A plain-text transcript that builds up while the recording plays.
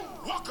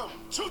Welcome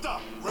to the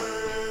Red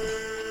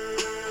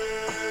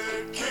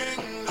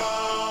Kingdom.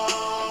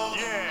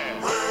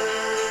 Yeah.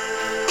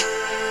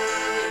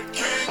 Red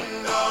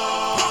Kingdom.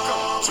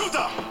 Welcome to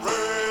the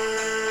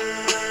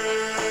Red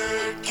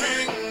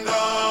Kingdom.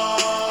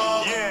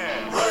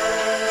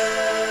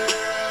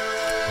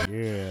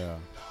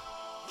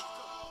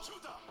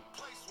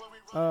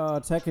 Yeah.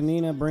 Tech and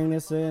Nina bring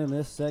us in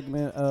this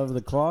segment of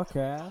the Klaw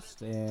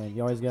Cast, and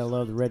you always gotta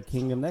love the Red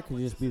Kingdom. That could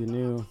just be the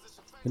new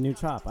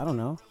chop. I don't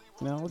know.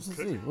 You know,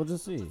 we'll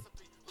just see.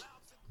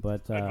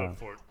 But I'd vote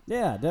for it.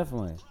 Yeah,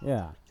 definitely.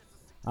 Yeah.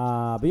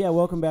 But yeah,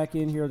 welcome back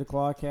in here to the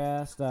Klaw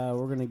Cast.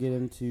 We're gonna get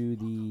into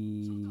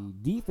the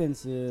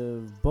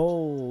defensive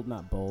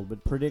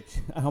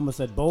prediction. I almost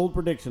said bold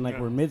prediction, like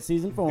we're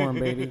mid-season form,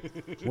 baby.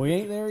 We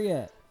ain't there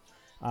yet.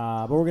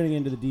 But we're going to get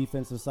into the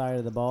defensive side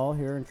of the ball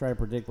here and try to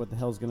predict what the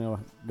hell's going to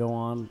go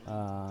on.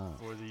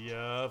 For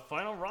the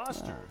final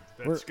roster.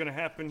 That's going to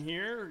happen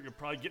here. You're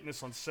probably getting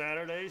this on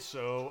Saturday,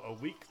 so a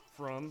week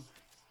from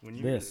when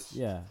you hear this.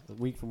 Yeah, a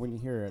week from when you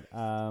hear it.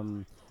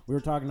 We were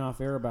talking off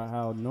air about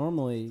how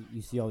normally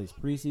you see all these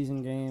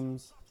preseason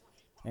games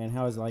and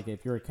how it's like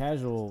if you're a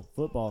casual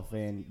football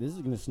fan, this is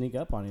going to sneak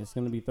up on you. It's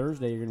going to be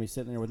Thursday. You're going to be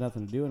sitting there with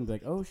nothing to do and be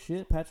like, oh,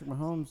 shit, Patrick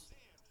Mahomes.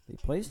 He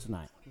plays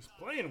tonight. He's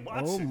playing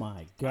Watson. Oh,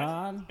 my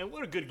God. And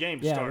what a good game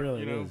to start. start. Yeah, really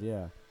you know? is,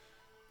 yeah.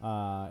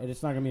 And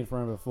it's not going to be in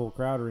front of a full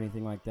crowd or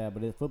anything like that,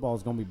 but football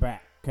is going to be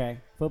back, okay?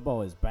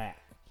 Football is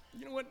back.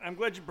 You know what? I'm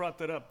glad you brought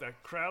that up,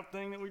 that crowd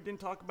thing that we didn't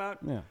talk about.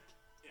 Yeah.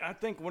 I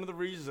think one of the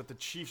reasons that the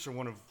Chiefs are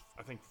one of,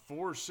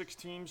 4 or 6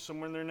 teams,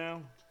 somewhere in there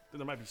now,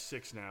 there might be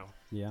 6 now,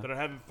 that I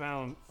haven't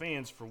found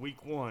fans for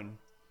week 1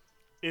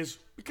 is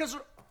because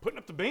they're putting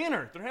up the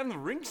banner. They're having the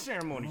ring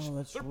ceremonies. Oh,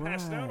 that's They're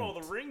passing out all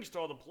the rings to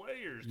all the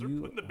players. They're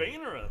putting the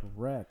banner up.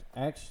 Correct.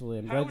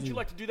 Actually, how would you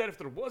like to do that if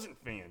there wasn't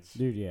fans?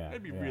 Dude, yeah.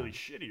 That'd be really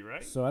shitty,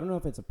 right? So I don't know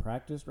if it's a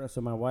practice.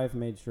 So my wife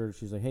made sure,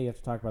 she's like, hey, you have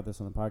to talk about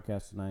this on the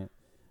podcast tonight.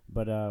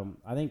 But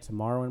I think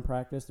tomorrow in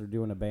practice, they're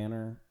doing a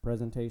banner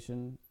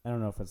presentation. I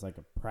don't know if it's like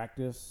a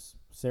practice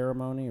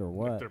ceremony or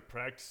what. Like they're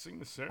practicing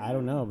the ceremony? I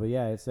don't know. But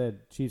yeah, it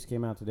said Chiefs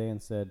came out today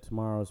and said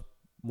tomorrow's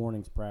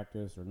morning's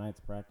practice or night's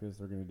practice,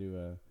 they're going to do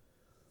the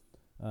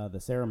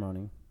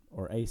ceremony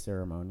or a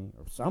ceremony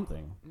or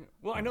something.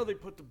 Well, I know they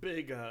put the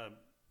big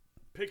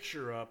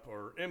picture up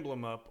or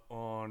emblem up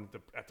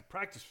at the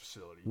practice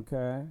facility.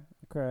 Okay.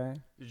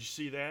 Did you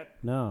see that?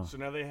 No. So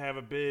now they have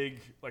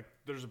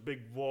there's a big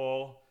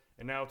wall,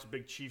 and now it's a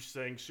big Chiefs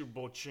saying Super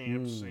Bowl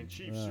champs, saying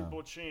Chiefs Super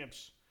Bowl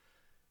champs,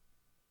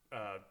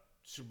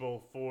 Super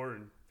Bowl 4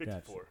 and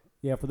 54. Gotcha.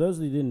 Yeah, for those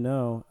of you who didn't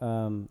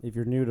know, if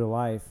you're new to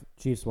life,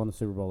 Chiefs won the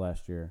Super Bowl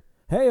last year.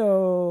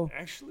 Hey-o!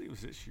 Actually, it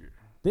was this year.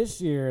 This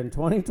year in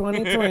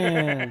 2020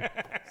 twin.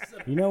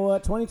 You know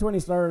what? 2020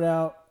 started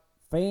out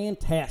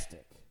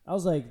fantastic. I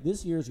was like,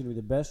 this year is going to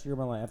be the best year of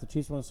my life. After the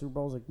Chiefs won the Super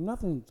Bowl, I was like,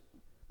 nothing.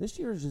 This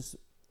year is just,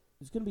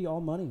 it's going to be all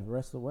money the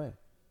rest of the way.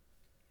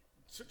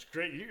 Such a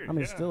great year. I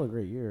mean, it's still a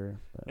great year.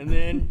 But. And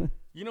then,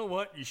 you know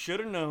what? You should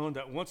have known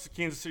that once the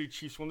Kansas City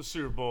Chiefs won the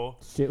Super Bowl,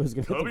 shit was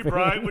gonna Kobe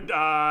Bryant would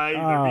die.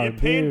 There'd be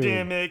a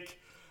pandemic.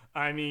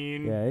 I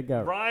mean,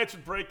 riots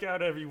would break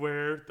out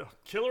everywhere. The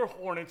killer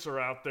hornets are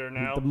out there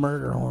now. The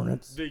murder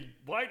hornets. The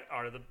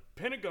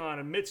Pentagon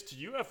admits to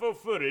UFO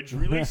footage,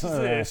 releases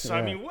this.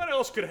 I mean, what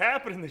else could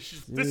happen in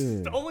this?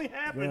 This only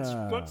happens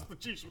once the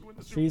Chiefs would win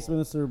the Super Bowl. Chiefs win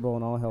the Super Bowl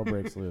and all hell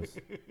breaks loose.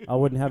 I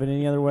wouldn't have it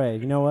any other way.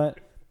 You know what?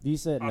 You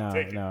said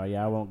no,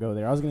 I won't go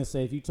there. I was going to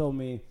say, if you told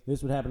me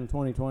this would happen in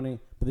 2020,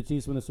 but the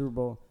Chiefs win the Super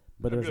Bowl,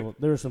 but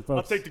there's some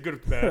folks. I'll take the good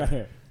with the bad.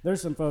 Right, there's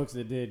some folks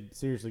that did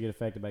seriously get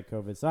affected by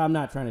COVID, so I'm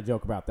not trying to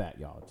joke about that,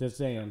 y'all. Just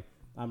saying,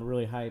 I'm a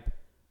really hype,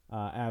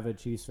 avid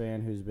Chiefs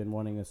fan who's been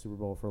wanting a Super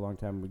Bowl for a long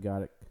time. We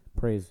got it.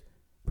 Praise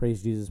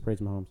Jesus, praise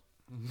Mahomes.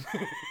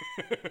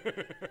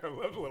 I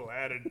love a little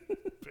added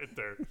bit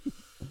there.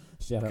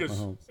 Shout out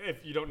Mahomes.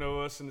 If you don't know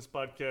us in this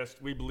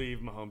podcast, we believe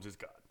Mahomes is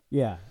God.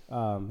 Yeah,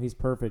 he's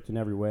perfect in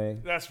every way.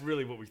 That's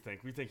really what we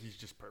think. We think he's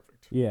just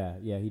perfect. Yeah,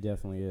 he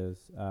definitely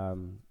is.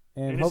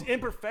 And his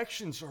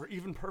imperfections are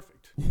even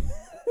perfect.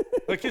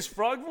 Like his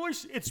frog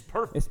voice, it's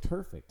perfect. It's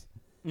perfect.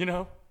 You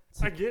know,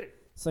 I get it.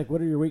 It's like,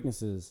 what are your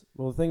weaknesses?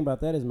 Well, the thing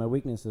about that is my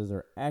weaknesses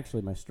are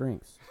actually my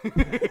strengths.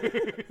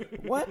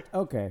 What?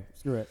 Okay,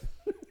 screw it.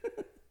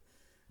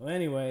 Well,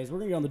 anyways, we're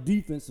going to get on the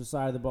defensive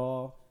side of the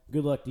ball.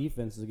 Good luck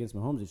defenses against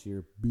Mahomes this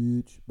year,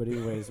 bitch. But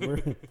anyways,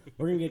 we're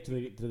gonna get to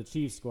the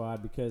Chiefs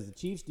squad because the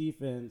Chiefs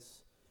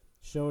defense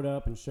showed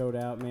up and showed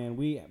out. Man,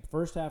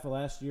 first half of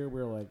last year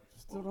we were like,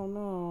 still don't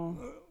know.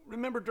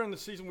 Remember during the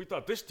season we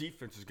thought this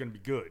defense is gonna be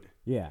good.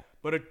 Yeah.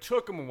 But it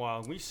took them a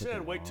while. We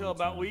said wait till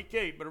about week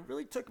 8, but it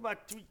really took about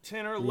week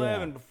 10 or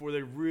 11 before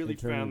they really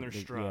found their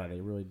stride. Yeah,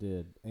 they really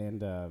did.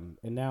 And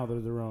now they're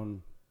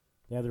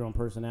they have their own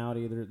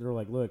personality. They're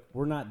like, look,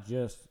 we're not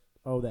just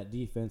that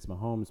defense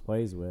Mahomes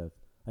plays with.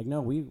 Like,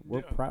 no,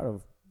 we're proud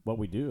of what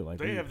we do. Like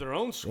they have their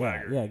own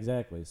swagger. Yeah,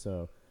 exactly.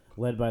 So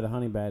led by the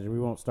Honey Badger. We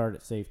won't start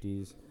at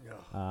safeties.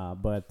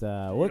 But you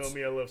know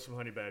me, I love some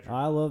Honey Badger.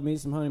 I love me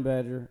some Honey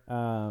Badger.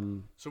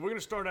 So we're going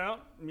to start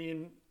out, me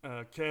and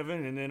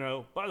Kevin, and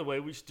then, by the way,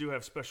 we do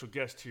have special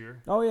guest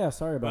here. Oh, yeah,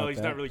 sorry about that. Well,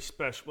 he's not really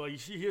special. Well, you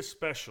see, he is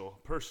special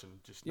person,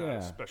 just not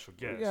a special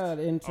guest. We got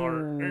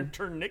intern. Our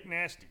intern, Nick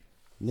Nasty.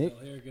 Nick.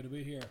 Still here, good to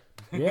be here.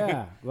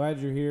 Yeah, glad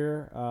you're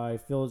here. He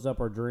fills up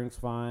our drinks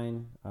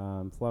fine,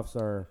 fluffs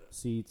our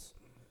seats.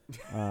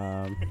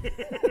 Well,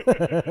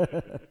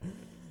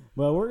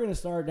 we're going to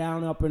start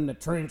down up in the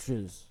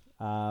trenches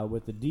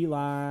with the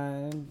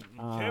D-line.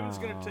 Kevin's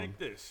going to take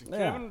this. And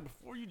Kevin,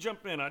 before you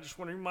jump in, I just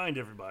want to remind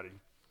everybody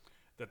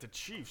that the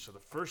Chiefs are the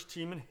first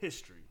team in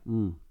history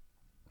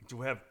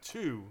to have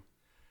 2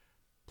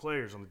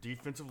 players on the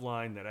defensive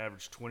line that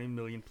average 20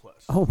 million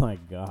plus. Oh, my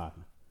God.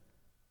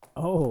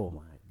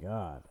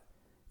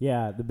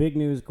 Yeah, the big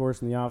news, of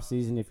course, in the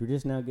offseason, if you're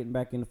just now getting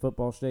back into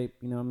football shape,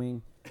 you know what I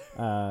mean?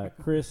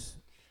 Chris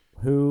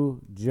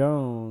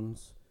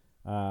Jones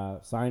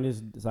signed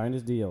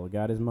his deal,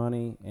 got his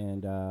money,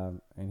 and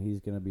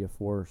he's going to be a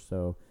force.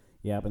 So,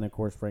 yeah, and, of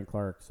course, Frank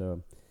Clark.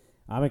 So,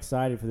 I'm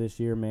excited for this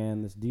year,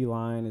 man. This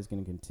D-line is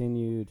going to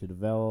continue to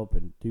develop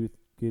and do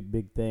good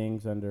big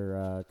things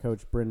under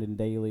Coach Brendan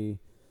Daly,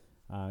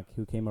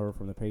 who came over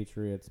from the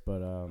Patriots.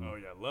 But oh,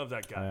 yeah, love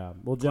that guy.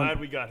 Glad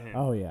we got him.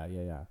 Oh, yeah.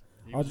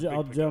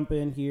 I'll jump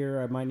in here.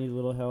 I might need a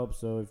little help,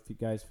 so if you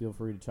guys feel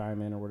free to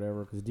chime in or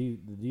whatever, because the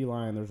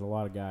D-line, there's a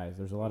lot of guys.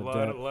 There's a lot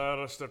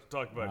of stuff to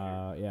talk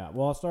about here. Yeah.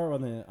 Well, I'll start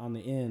on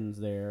the ends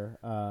there.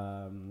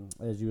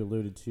 As you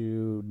alluded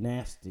to,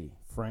 nasty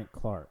Frank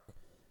Clark.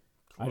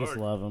 I just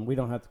love him. We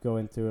don't have to go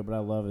into it, but I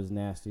love his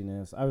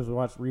nastiness. I was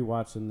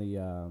rewatching the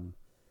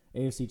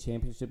AFC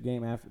Championship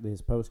game after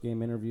his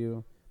post-game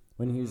interview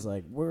when he was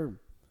like,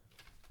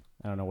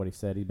 I don't know what he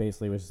said. He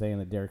basically was saying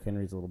that Derrick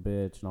Henry's a little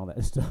bitch and all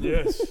that stuff.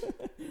 Yes.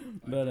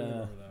 But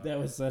that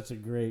was such a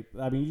great –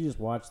 I mean, you just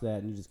watch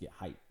that and you just get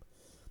hype.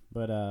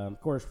 But, of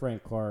course,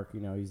 Frank Clark,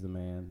 he's the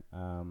man.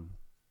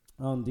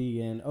 On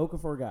the end,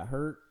 Okafor got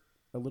hurt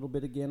a little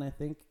bit again, I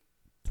think.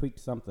 Tweaked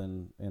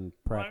something in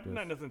practice.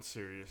 Nothing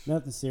serious.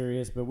 Nothing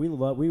serious, but we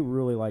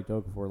really liked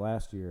Okafor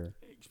last year.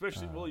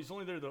 Especially, he's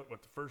only there, the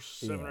first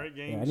 7 or 8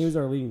 games? Yeah, and he was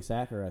our leading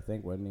sacker, I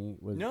think, wasn't he?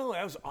 No,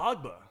 that was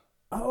Ogba.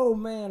 Oh,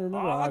 man,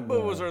 remember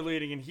Ogba was our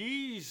leading, and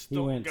he's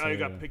the guy who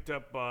got picked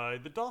up by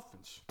the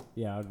Dolphins.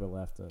 Yeah, Ogba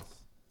left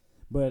us.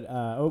 But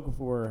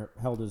Okafor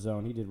held his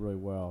own. He did really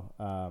well.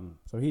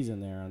 So he's in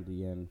there on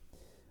the end.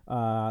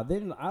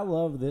 Then I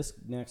love this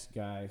next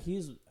guy.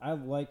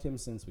 I've liked him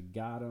since we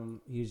got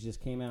him. He's just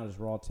came out as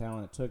raw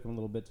talent. It took him a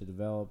little bit to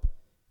develop.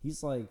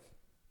 He's like,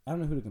 I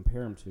don't know who to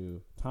compare him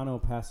to.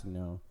 Tano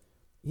Passino.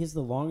 He has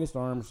the longest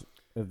arms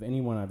of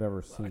anyone I've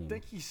ever seen. I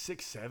think he's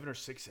 6'7" or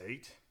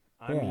 6'8".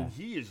 I mean,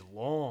 he is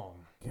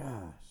long. Gosh.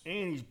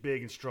 And he's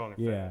big and strong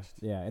and fast.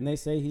 Yeah, and they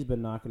say he's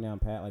been knocking down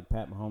Pat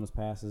Mahomes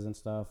passes and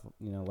stuff,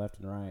 left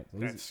and right. So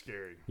that's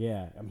scary.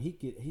 Yeah, I mean,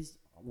 his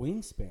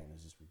wingspan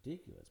is just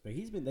ridiculous. But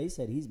they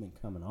said he's been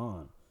coming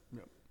on.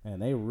 Yep.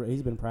 And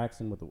he's been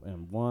practicing with the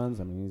M1s.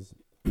 I mean,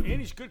 and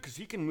he's good because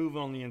he can move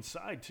on the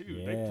inside, too.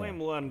 Yeah, they play him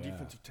a lot on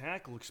defensive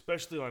tackle,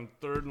 especially on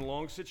 3rd and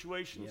long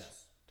situations.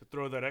 Yes. To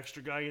throw that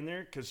extra guy in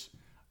there because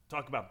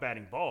talk about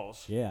batting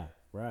balls. Yeah,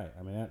 right.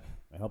 I mean, that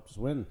helped us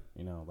win,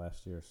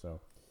 last year.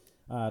 So,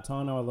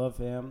 Tano, I love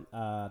him.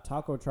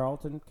 Taco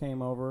Charlton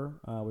came over.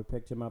 We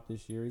picked him up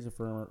this year. He's a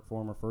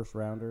former first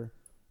rounder.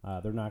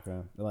 They're not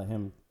going to let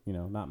him,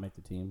 not make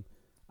the team.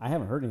 I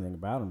haven't heard anything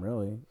about him,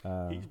 really.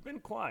 He's been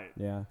quiet.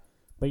 Yeah.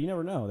 But you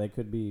never know. They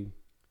could be,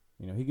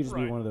 he could just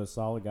be one of those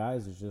solid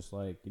guys. It's just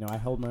like, I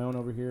held my own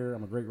over here.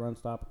 I'm a great run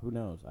stopper. Who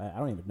knows? I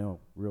don't even know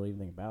really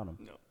anything about him.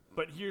 No.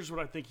 But here's what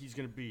I think he's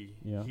going to be.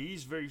 Yeah.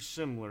 He's very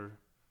similar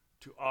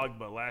to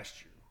Ogba last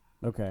year.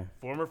 Okay.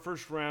 Former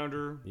first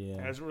rounder.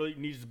 Yeah. Hasn't really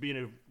needs to be in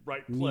a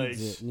right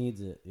place.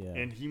 Needs it. Yeah.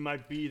 And he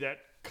might be that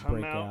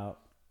come out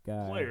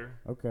guy. Player.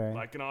 Okay.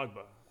 Like an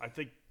Ogba. I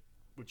think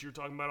what you're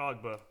talking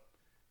about Ogba,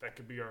 that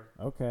could be our.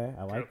 Okay.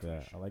 I like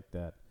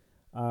that.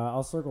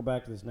 I'll circle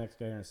back to this next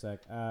guy in a sec.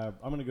 I'm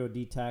going to go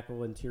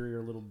D-tackle interior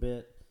a little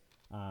bit.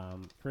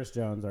 Chris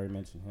Jones, already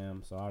mentioned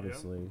him, so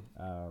obviously.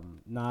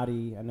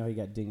 Noddy, I know he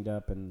got dinged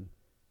up, and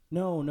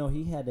no,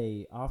 he had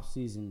a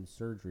off-season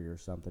surgery or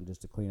something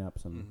just to clean up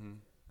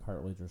some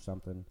cartilage or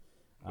something.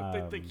 But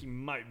they think he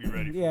might be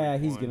ready for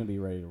he's going to be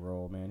ready to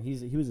roll, man.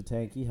 He was a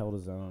tank. He held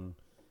his own.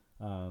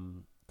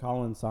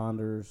 Colin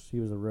Saunders, he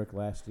was a rook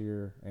last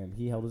year, and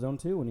he held his own,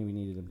 too, when we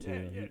needed him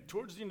to. Yeah,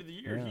 towards the end of the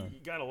year, he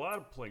got a lot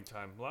of playing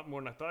time, a lot more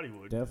than I thought he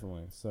would.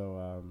 Definitely.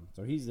 So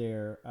he's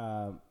there.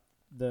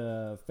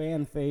 The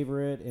fan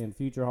favorite and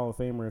future Hall of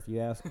Famer, if you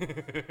ask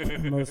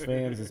most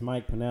fans, is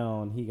Mike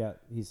Pennell, and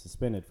he's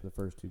suspended for the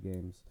first 2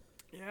 games.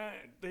 Yeah,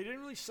 they didn't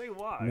really say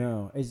why.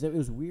 No, it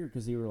was weird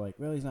because they were like,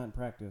 "Well, he's not in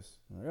practice."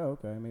 I'm like, oh,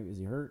 okay, maybe is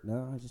he hurt?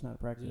 No, he's just not in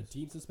practice. Is it a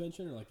team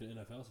suspension or like an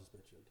NFL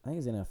suspension? I think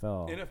it's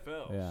NFL.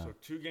 NFL. Yeah. So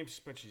 2-game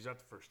suspension. He's out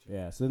the first 2.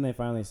 Yeah. So then they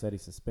finally said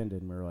he's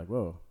suspended, and we were like,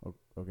 "Whoa,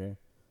 okay."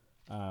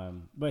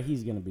 But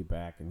he's going to be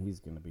back, and he's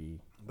going to be.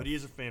 But he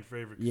is a fan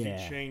favorite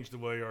because he changed the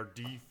way our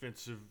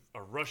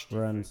rush defense,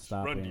 run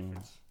stopping. Run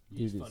defense.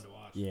 He's fun to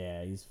watch.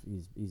 Yeah, he's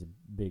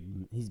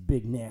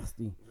big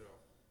nasty.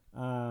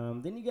 Yeah.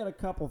 Then you got a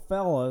couple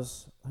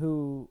fellas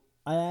who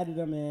I added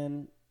them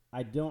in.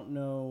 I don't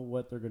know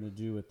what they're going to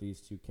do with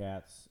these two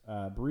cats.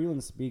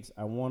 Breland Speaks.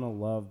 I want to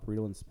love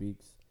Breland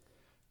Speaks.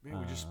 Man,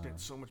 we just spent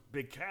so much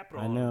big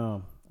capital I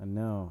know.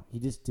 He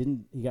just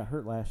didn't. He got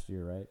hurt last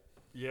year, right?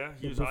 Yeah,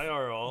 he was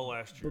IR all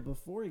last year. But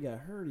before he got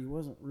hurt, he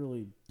wasn't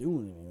really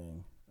doing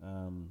anything.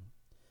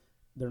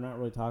 They're not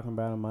really talking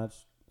about him much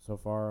so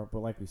far. But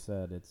like we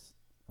said,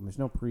 there's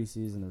no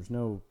preseason. There's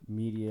no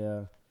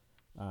media.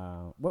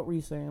 What were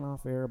you saying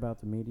off air about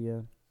the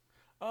media?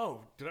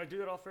 Oh, did I do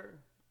that off air?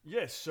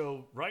 Yes.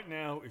 So right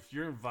now, if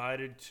you're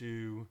invited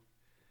to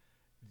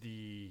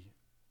the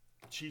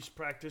Chiefs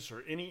practice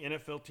or any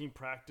NFL team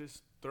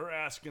practice, they're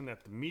asking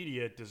that the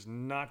media does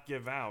not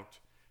give out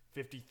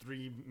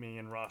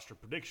 53-man roster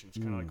predictions,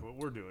 kind of like what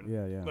we're doing.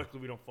 Yeah.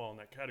 Luckily, we don't fall in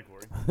that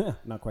category.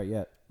 Not quite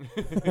yet.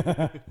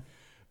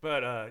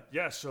 But,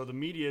 so the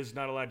media is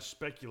not allowed to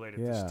speculate at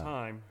this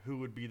time who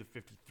would be the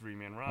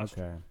 53-man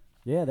roster. Okay.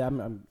 Yeah,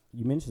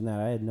 you mentioned that.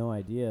 I had no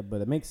idea,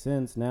 but it makes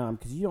sense now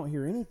because you don't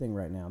hear anything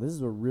right now. This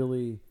is a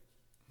really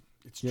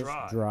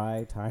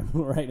dry time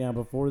right now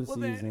before the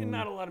season. And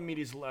not a lot of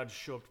media is allowed to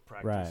show up to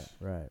practice.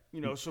 Right.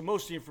 So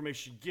most of the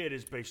information you get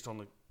is based on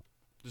the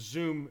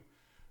Zoom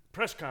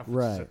press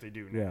conferences that they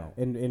do now.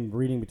 Yeah, and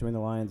reading between the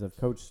lines of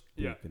coach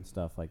speak and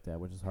stuff like that,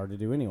 which is hard to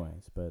do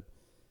anyways. But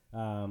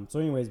so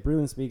anyways,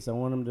 Breland Speaks. I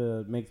want him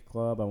to make the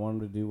club. I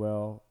want him to do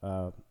well.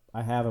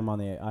 I have him on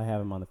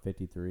the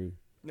 53.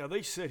 Now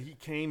they said he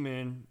came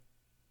in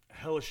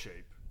hella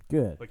shape.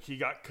 Good. Like he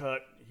got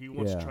cut. He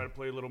wants to try to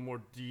play a little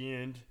more D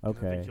end.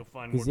 Okay. I think he'll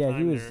find more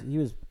time there. He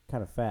was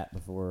kind of fat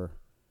before.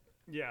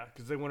 Yeah,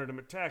 because they wanted him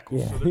at tackle.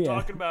 Yeah, so they're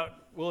talking about,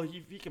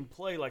 if he can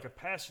play like a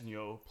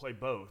Passanio, play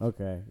both.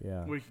 Okay,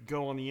 yeah. We could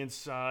go on the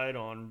inside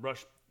on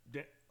rush,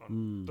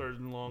 on third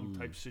and long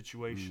type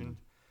situation.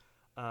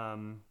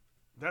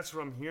 That's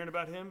what I'm hearing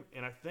about him.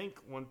 And I think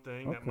one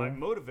thing that might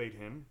motivate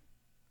him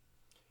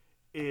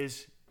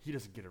is he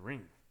doesn't get a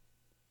ring.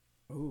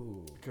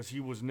 Ooh. Because he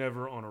was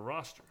never on a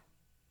roster.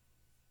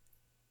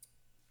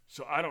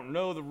 So I don't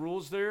know the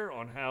rules there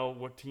on how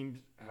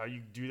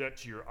you do that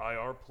to your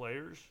IR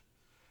players.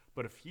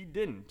 But if he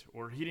didn't,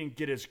 or he didn't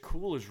get as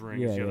cool as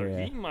ring as the other,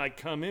 he might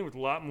come in with a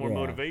lot more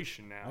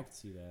motivation now. I can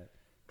see that.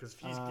 Because if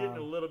he's getting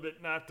a little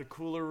bit, not the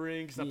cooler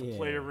rings, not the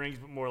player rings,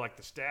 but more like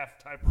the staff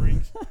type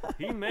rings,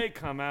 he may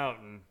come out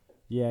and...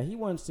 Yeah, he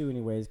wants to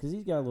anyways, because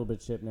he's got a little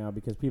bit of chip now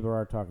because people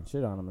are talking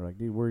shit on him. They're like,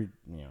 dude, Well,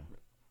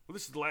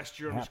 this is the last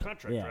year on his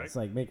contract, right? Yeah, it's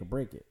like make or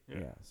break it.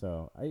 Yeah.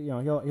 So,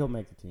 he'll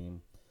make the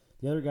team.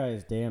 The other guy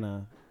is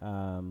Dana,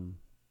 and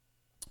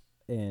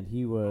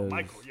he was...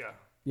 Michael,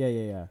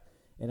 Yeah.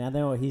 And I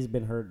know he's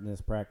been hurt in this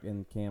practice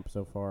in camp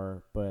so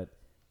far, but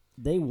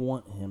they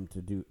want him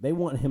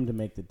to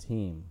make the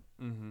team.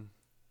 Mm-hmm.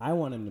 I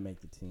want him to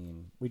make the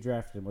team. We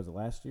drafted him. Was it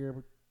last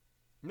year?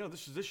 No,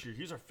 this is this year.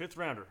 He's our 5th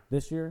rounder.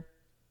 This year?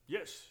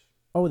 Yes.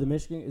 Oh, the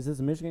Michigan. Is this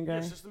a Michigan guy?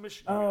 Yes, this is the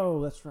Michigan guy.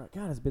 That's right.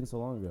 God, it's been so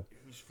long ago.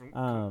 He's from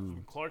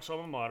Clark's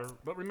alma mater.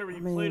 But remember, he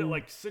played at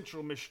like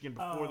Central Michigan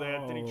before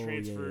that. Then he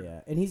transferred.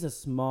 Yeah. And he's a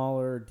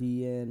smaller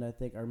D end, I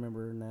think. I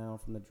remember now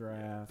from the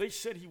draft. They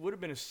said he would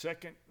have been a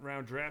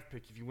 2nd-round draft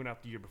pick if he went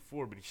out the year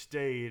before, but he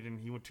stayed and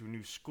he went to a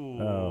new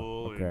school.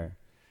 Oh, okay.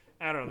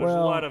 I don't know.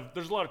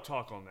 There's a lot of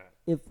talk on that.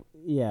 But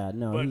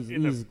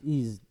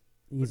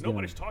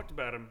nobody's talked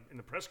about him in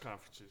the press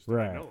conferences that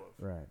I know of.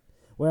 Right.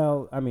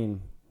 Well, I mean,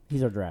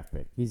 he's our draft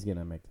pick. He's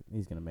gonna make it.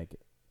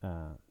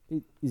 I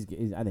think he's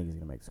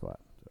gonna make the squad.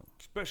 So.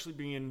 Especially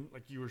being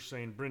like you were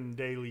saying, Brendan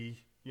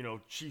Daly.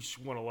 Chiefs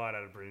want a lot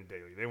out of Brendan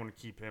Daly. They want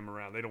to keep him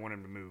around. They don't want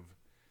him to move.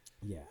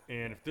 Yeah.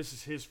 And if this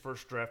is his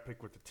first draft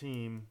pick with the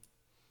team,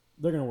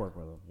 they're gonna work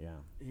with him. Yeah.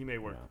 He may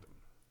work with him.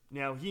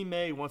 Now he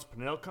may once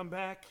Pennell come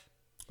back.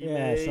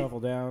 Shuffle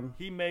down.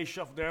 He may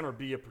shuffle down or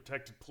be a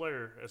protected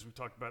player, as we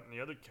talked about in the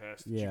other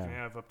cast. That you can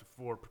have up to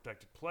 4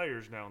 protected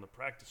players now in the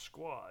practice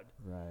squad.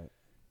 Right.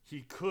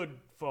 He could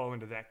fall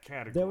into that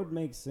category. That would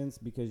make sense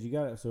because you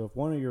got so if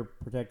one of your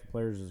protected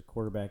players is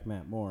quarterback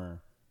Matt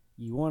Moore,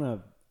 you want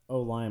a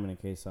O lineman in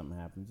case something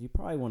happens. You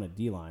probably want a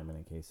D lineman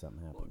in case something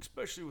happens. Well,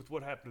 especially with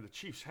what happened to the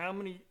Chiefs. How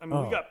many? I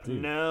mean, we got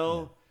Pennell.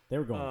 Yeah. They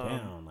were going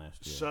down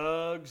last year.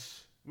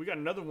 Suggs. We got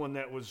another one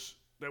that we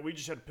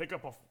just had to pick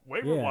up off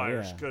waiver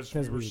wires because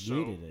we were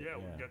needed it.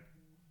 We got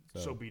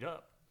so beat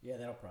up. Yeah,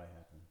 that'll probably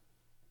happen.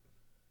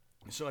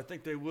 So I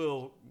think they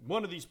will.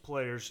 One of these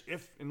players,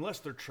 unless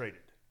they're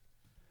traded.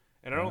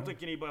 And I don't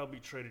think anybody will be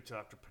traded till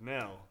after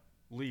Pennell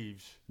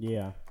leaves.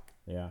 Yeah.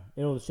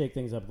 It'll shake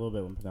things up a little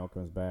bit when Pennell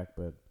comes back,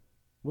 but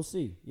we'll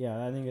see.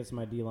 Yeah, I think it's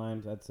my D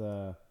line. It's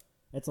a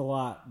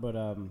lot, but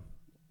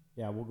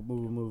we'll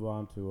move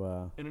on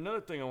to. And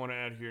another thing I want to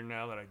add here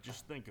now that I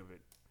just think of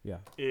it. Yeah.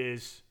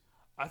 Is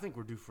I think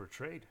we're due for a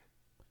trade.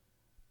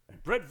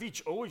 Brett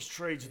Veach always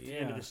trades at the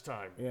end of this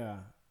time. Yeah.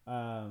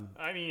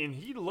 I mean, and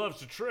he loves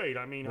to trade.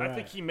 I mean, I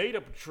think he made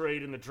up a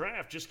trade in the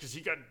draft just because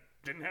he got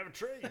didn't have a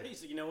trade. He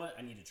said, you know what?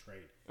 I need to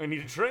trade. I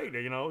need a trade.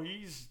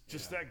 He's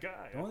just that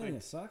guy. The only thing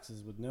that sucks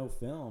is with no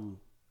film,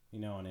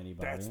 on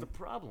anybody. That's the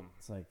problem.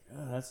 It's like,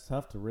 that's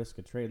tough to risk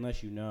a trade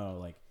unless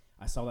like,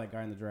 I saw that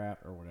guy in the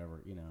draft or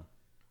whatever,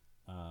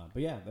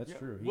 But yeah, that's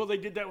true. Well, they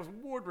did that with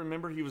Ward.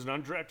 Remember, he was an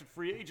undrafted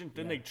free agent.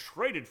 Then they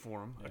traded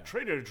for him.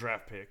 Traded a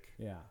draft pick.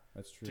 Yeah,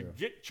 that's true. To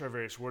get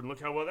Charvarius Ward, and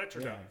look how well that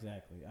turned out. Yeah,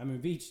 exactly. I mean,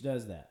 Veach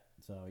does that.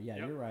 So,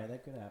 you're right.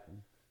 That could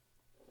happen.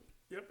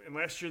 Yep, and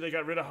last year they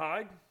got rid of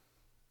Hyde.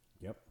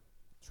 Yep.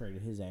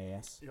 Traded his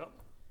ass. Yep.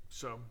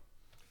 So,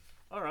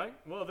 all right.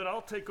 Well, then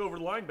I'll take over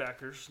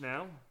linebackers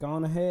now.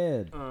 Gone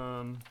ahead.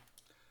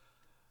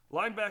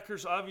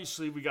 Linebackers,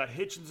 obviously, we got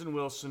Hitchens and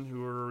Wilson,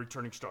 who are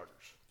returning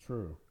starters.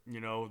 True.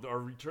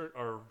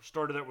 Our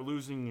starter that we're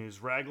losing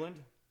is Ragland.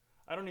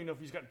 I don't even know if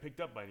he's gotten picked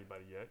up by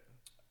anybody yet.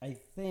 I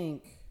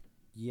think,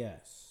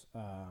 yes.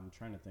 I'm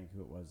trying to think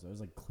who it was. It was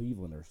like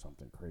Cleveland or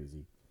something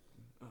crazy.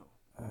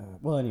 Oh.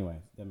 Well,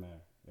 anyway, doesn't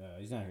matter.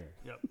 He's not here.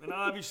 Yep. And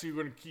obviously,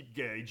 we're going to keep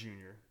Gay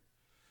Jr.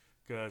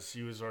 because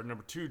he was our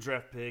number 2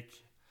 draft pick.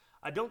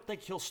 I don't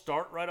think he'll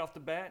start right off the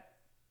bat,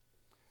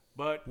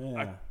 but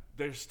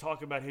there's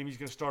talk about him. He's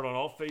going to start on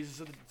all phases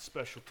of the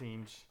special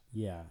teams.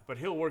 Yeah. But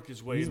he'll work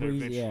his way in there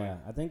eventually. Yeah,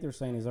 I think they're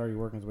saying he's already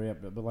working his way up.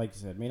 But like you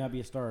said, may not be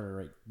a starter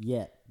right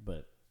yet,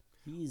 but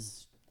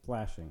he's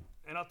flashing.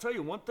 And I'll tell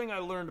you, one thing I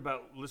learned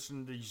about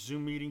listening to these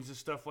Zoom meetings and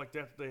stuff like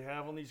that they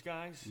have on these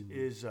guys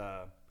is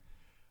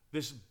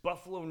this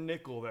Buffalo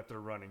nickel that they're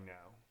running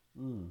now,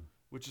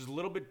 which is a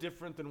little bit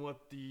different than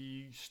what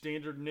the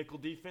standard nickel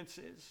defense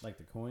is. Like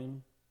the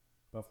coin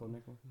Buffalo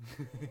nickel?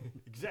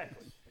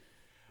 Exactly.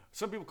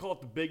 Some people call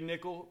it the big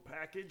nickel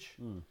package,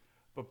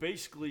 but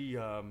basically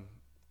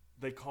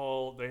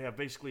they have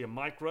basically a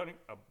Mike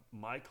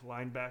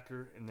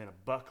linebacker and then a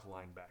buck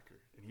linebacker,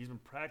 and he's been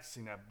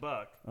practicing that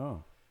buck,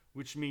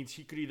 which means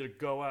he could either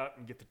go out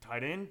and get the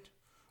tight end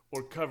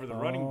or cover the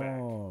running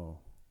back.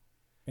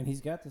 And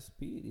he's got the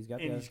speed. He's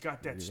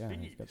got that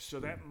speed. So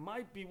that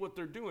might be what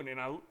they're doing.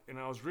 And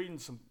I was reading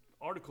some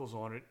articles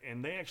on it,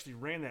 and they actually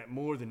ran that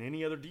more than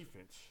any other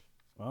defense.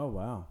 Oh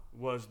wow!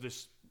 Was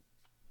this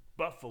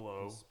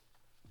Buffalo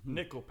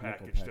nickel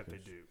package that they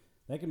do?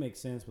 That can make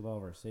sense with all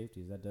of our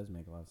safeties. That does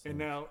make a lot of sense.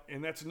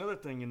 And that's another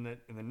thing in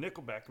the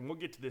nickel back, and we'll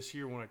get to this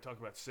here when I talk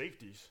about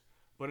safeties.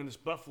 But in this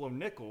Buffalo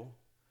nickel,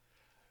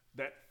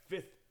 that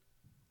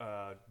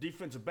 5th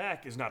defensive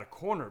back is not a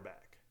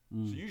cornerback.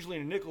 So usually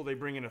in a nickel they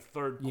bring in a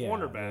third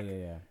cornerback.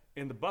 Yeah.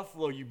 In the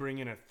Buffalo you bring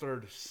in a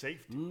third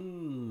safety.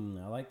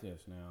 I like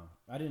this now.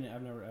 I've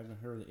never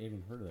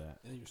even heard of that.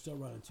 And you're still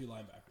running 2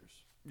 linebackers.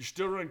 You're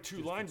still running 2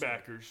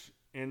 linebackers,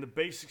 and the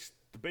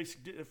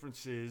basic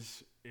difference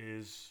is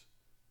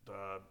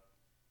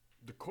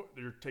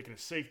you're taking a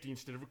safety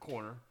instead of a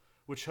corner,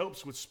 which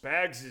helps with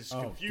Spags'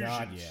 confusions.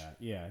 God,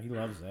 yeah, he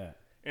loves that.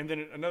 And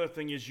then another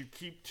thing is you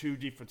keep 2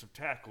 defensive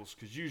tackles,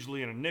 because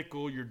usually in a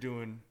nickel you're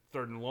doing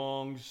 3rd and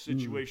long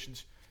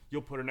situations.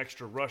 You'll put an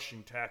extra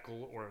rushing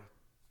tackle or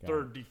a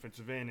third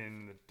defensive end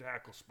in the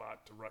tackle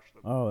spot to rush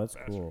them. Oh, that's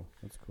cool.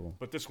 That's cool.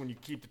 But this one you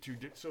keep the 2.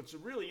 So it's a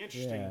really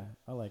interesting. Yeah,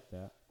 I like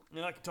that.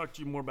 And I can talk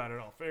to you more about it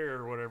off air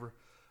or whatever.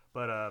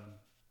 But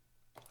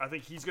I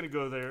think he's going to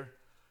go there.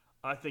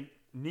 I think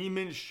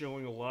Neiman is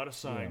showing a lot of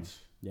signs.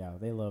 Yeah,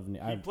 they love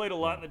Neiman. He played a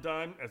lot in the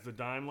dime as the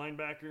dime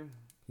linebacker.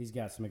 He's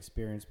got some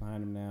experience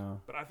behind him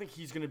now. But I think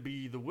he's going to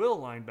be the will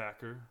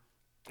linebacker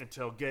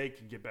until Gay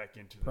can get back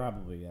into the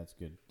probably that's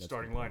good. That's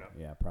starting good lineup.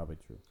 Yeah, probably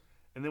true.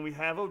 And then we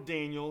have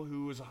O'Daniel,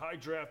 who was a high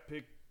draft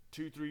pick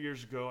 2-3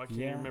 years ago. I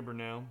can't remember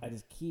now. I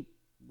just keep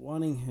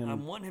wanting him. I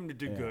want him to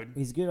do good.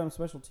 He's good on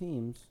special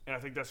teams. And I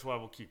think that's why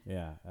we'll keep him.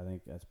 Yeah, I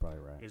think that's probably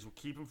right. Is we'll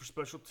keep him for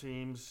special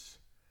teams.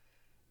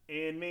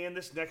 And, man,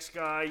 this next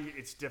guy,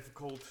 it's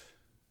difficult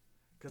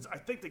because I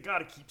think they got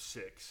to keep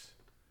 6.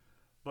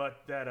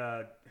 But that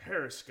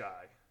Harris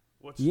guy,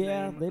 what's his name?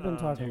 Yeah, they've been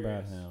talking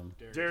about him.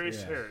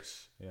 Darius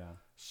Harris. Yeah.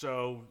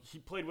 So he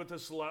played with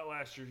us a lot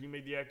last year. He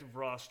made the active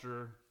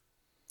roster.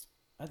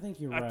 I think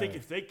you're right. I think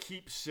if they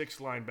keep 6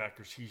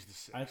 linebackers, he's the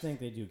 6th. I think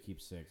they do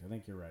keep 6. I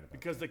think you're right about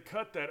because that. They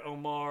cut that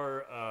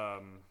Omar,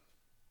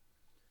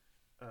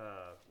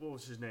 what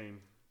was his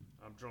name?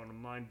 I'm drawing a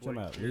mind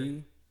blank here.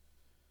 Lee?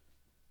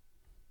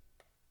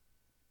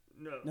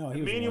 No,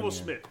 Emmanuel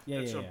Smith.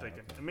 That's what I'm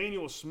thinking. Okay.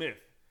 Emmanuel Smith.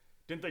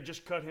 Didn't they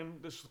just cut him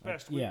this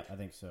past week? Yeah, I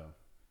think so.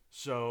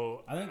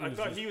 So I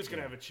thought he was going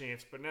to have a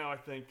chance, but now I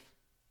think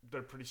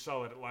they're pretty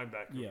solid at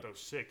linebacker with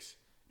those 6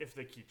 if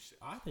they keep 6.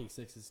 I think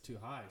 6 is too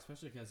high,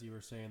 especially because you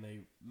were saying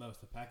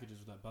most of the packages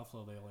with that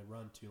Buffalo, they only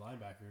run 2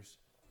 linebackers.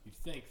 You'd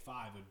think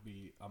 5 would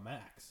be a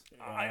max.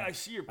 I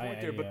see your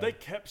point there, but they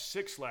kept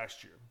 6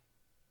 last year.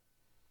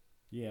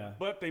 Yeah.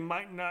 But they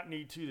might not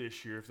need to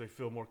this year if they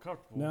feel more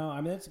comfortable. No, I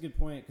mean, that's a good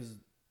point because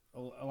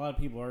a lot of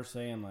people are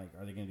saying, like,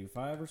 are they going to do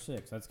 5 or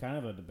 6? That's kind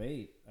of a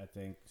debate, I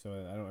think. So,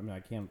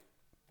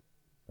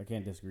 I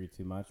can't disagree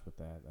too much with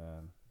that,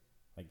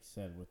 like you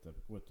said, with the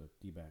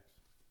D-backs.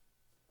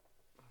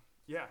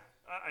 Yeah,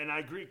 and I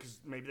agree because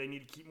maybe they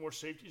need to keep more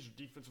safeties or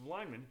defensive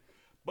linemen.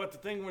 But the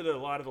thing where a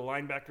lot of the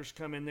linebackers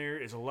come in there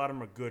is a lot of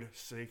them are good,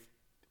 safe,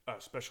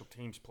 special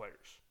teams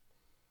players.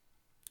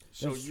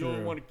 So That's you'll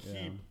true. want to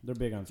keep They're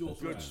big on Dual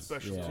special good teams.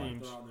 special Yeah.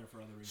 teams. They're on there for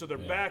other reasons. So they're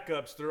Yeah.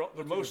 backups. They're That's a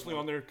good mostly point.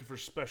 on there for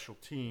special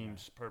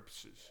teams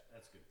purposes.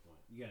 That's a good point.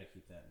 You got to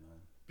keep that in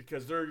mind.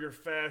 Because they're your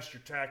fast,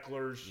 your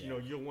tacklers. Yeah. You know,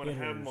 you'll want to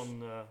have them Hitters. on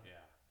the Yeah.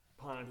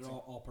 punt. They're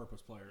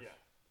all-purpose players. Yeah.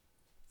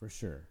 For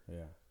sure.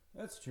 Yeah.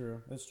 That's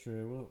true. That's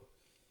true.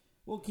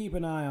 We'll keep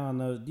an eye on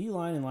those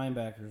D-line and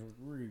linebackers.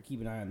 We're gonna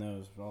keep an eye on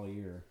those all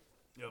year.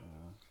 Yep.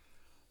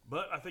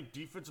 But I think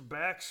defensive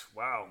backs.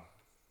 Wow.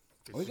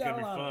 This We is got gonna a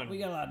be lot. fun. We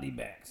got a lot of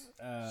D-backs.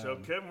 So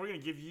Kevin, we're gonna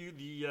give you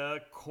the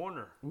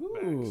corner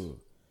backs. Ooh.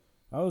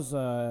 I was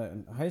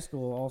in high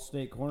school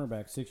all-state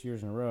cornerback 6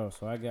 years in a row,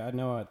 so I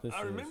know what this is.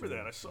 I remember so,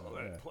 that. I saw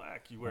that yeah.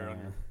 plaque you wear on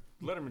your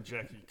Letterman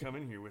jacket. You come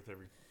in here with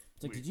every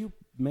It's like, week. did you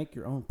make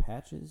your own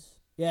patches?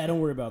 Yeah, don't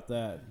worry about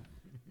that.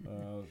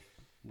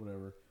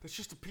 Whatever. That's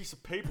just a piece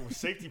of paper with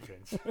safety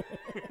pins.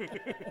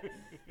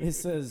 It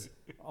says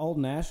all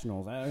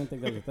nationals. I don't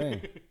think that's a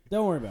thing.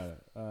 Don't worry about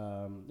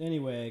it.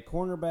 Anyway,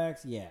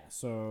 cornerbacks. Yeah.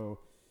 So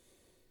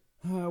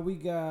we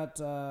got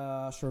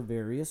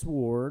Charvarius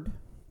Ward,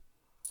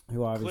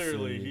 who obviously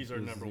Clearly, he's our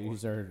number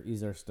one.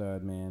 He's our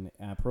stud, man.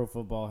 Pro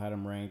Football had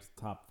him ranked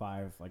top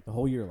 5 like the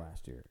whole year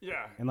last year.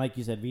 Yeah. And like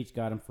you said, Veach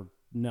got him for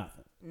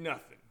nothing.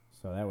 Nothing.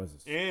 So that was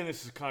And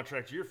this is a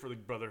contract year for the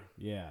brother.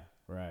 yeah,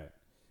 right.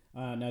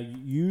 Now,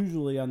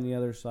 usually on the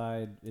other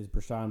side is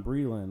Brashawn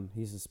Breeland.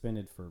 He's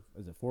suspended for,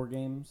 is it 4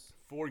 games?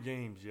 4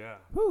 games, yeah.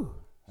 Whew,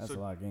 that's So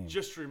a lot of games.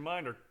 Just a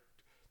reminder,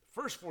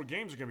 the first 4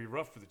 games are going to be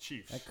rough for the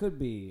Chiefs. That could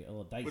be a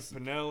little dicey. With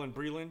Pennell and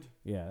Breland.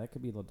 Yeah, that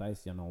could be a little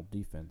dicey on the old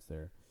defense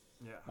there.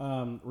 Yeah.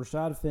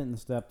 Rashad Fenton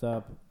stepped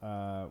up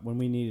when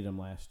we needed him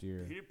last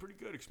year. He did pretty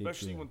good,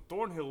 especially good. when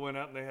Thornhill went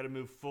out and they had to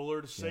move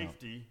Fuller to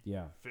safety.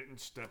 Yeah, Fitton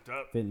stepped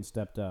up. Fenton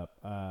stepped up.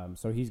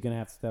 So he's going to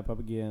have to step up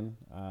again.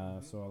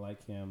 So I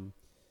like him.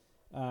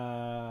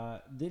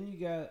 Then you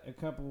got a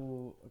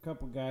couple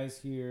guys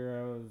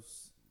here. I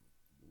was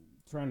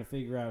trying to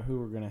figure out who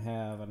we're going to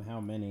have and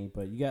how many,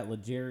 but you got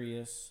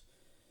Legarius,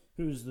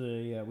 who's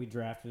we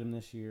drafted him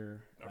this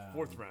year. Our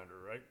 4th rounder,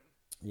 right?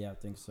 Yeah, I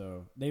think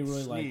so. They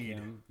really like Sneed.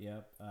 him.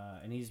 Yep,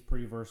 and he's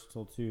pretty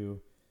versatile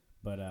too.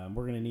 But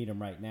we're going to need him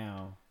right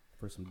now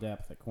for some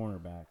depth at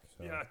cornerback.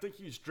 So. Yeah, I think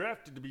he was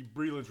drafted to be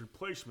Breland's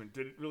replacement.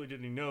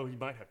 Didn't he know he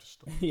might have to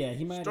start? Yeah,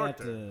 he might Start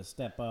have to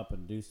step up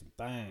and do some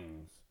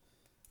things.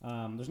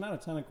 There's not a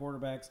ton of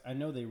quarterbacks. I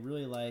know they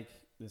really like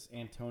this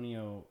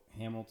Antonio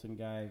Hamilton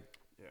guy.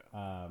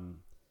 Yeah.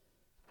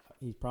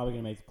 He's probably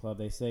going to make the club.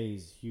 They say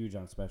he's huge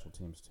on special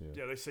teams too.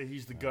 Yeah, they say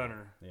he's the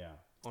gunner Yeah.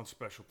 on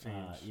special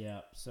teams. Yeah.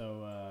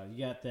 So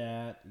you got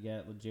that. You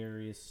got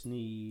Legarius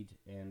Sneed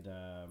and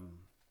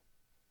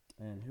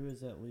who does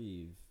that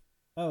leave?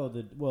 Oh,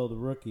 the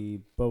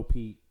rookie Bo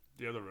Pete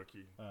The other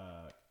rookie,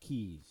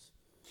 Keys.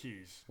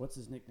 Keys. What's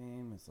his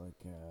nickname? It's like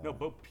No,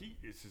 Bo Pete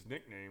is his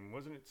nickname,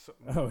 wasn't it?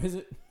 Something? Oh, is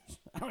it?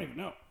 I don't even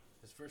know.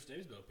 His first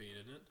name's Bo Pete,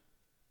 isn't it?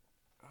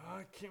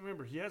 I can't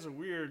remember. He has a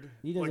weird.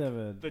 He does like have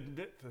a-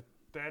 the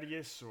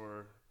Thaddeus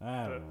or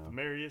I the don't know.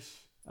 Marius.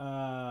 I'm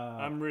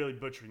I'm really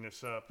butchering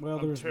this up. well.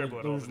 I'm There's terrible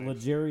at all there's the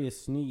names. Legarius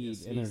Sneed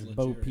Yes, and there's he's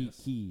Bo Pete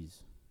Legarius.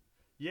 Keys.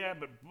 Yeah,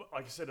 but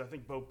like I said, I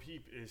think Bo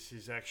Peep is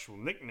his actual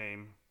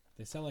nickname.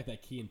 They sound like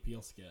that Key and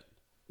Peele skit.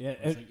 Yeah,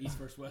 It's like East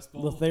vs. West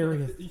Bowl.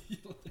 Letharius.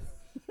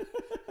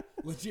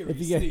 Legarius if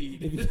you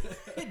Sneed.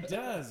 it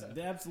does. It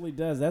absolutely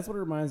does. That's what it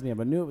reminds me of.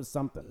 I knew it was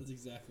something. That's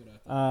exactly what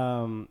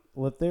I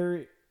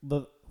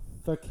thought.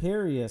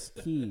 Thacarius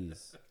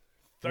Keys.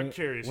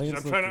 Thacarius.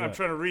 Lance I'm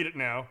trying to read it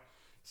now.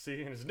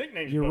 See, and his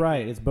nickname. You're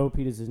right. It's Bo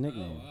Pete is his Oh,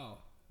 nickname, wow.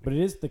 but it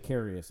is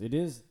Thacarius. It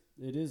is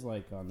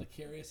like on the.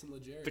 Lecarius and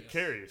Legarius.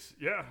 Thacarius.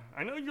 Yeah,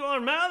 I know you are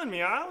mouthing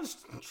me. I was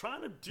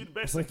trying to do the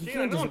best It's like I you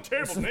can. I can't know I'm just-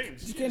 terrible it's like-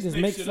 names. You can't just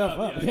make make shit stuff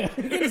up, up. yeah.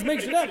 Yeah. You can't just make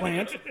shit up,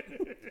 Lance.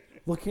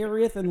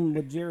 Lecarius and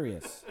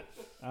Legarius.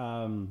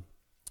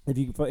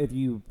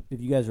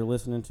 If you guys are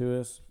listening to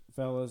us,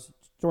 fellas,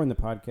 join the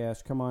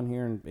podcast. Come on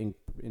here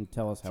and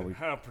tell us how we.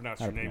 How to pronounce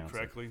how your to name pronounce it.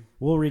 correctly.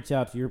 We'll reach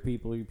out to your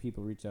people. Your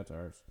people reach out to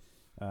ours.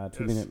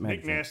 2 minute Nick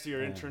magazine. Nasty,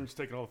 our Yeah. intern's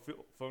taking all the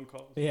phone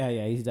calls. Yeah,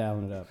 he's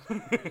dialing it up.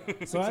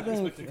 So I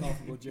think Expect a call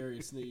from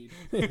Legarius Sneed.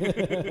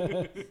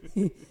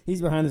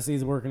 he's behind the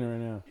scenes working it right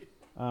now.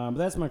 But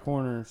that's my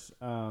corners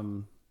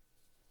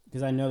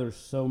because I know there's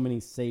so many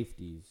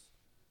safeties.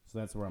 So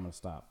that's where I'm going to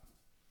stop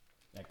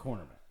at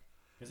cornerback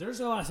because there's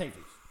a lot of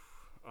safeties.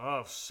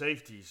 Oh,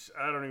 safeties.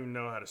 I don't even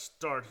know how to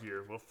start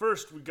here. Well,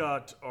 first we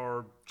got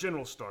our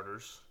general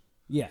starters.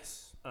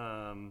 Yes,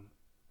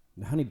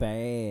 the Honey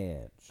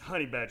Badge.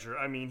 Honey Badger.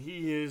 I mean,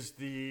 he is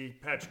the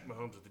Patrick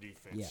Mahomes of the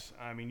defense.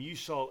 I mean, you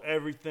saw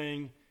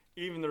everything.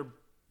 Even their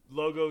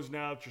logos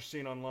now that you're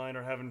seeing online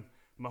are having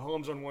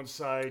Mahomes on one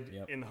side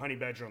Yep. and the Honey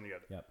Badger on the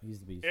other. Yep, he's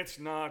the beast. It's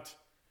not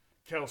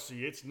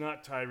Kelsey. It's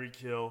not Tyreek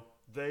Hill.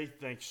 They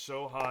think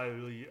so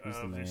highly He's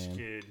the of this man.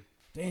 kid.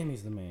 Damn,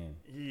 he's the man.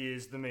 He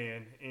is the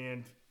man.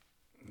 And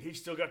he's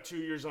still got 2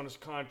 years on his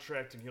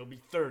contract, and he'll be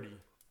 30.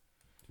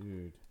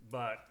 Dude.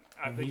 But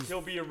I And think he's-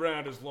 he'll be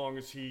around as long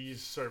as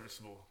he's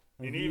serviceable.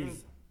 And And even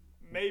he's-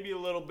 maybe a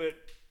little bit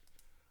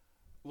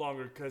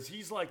longer because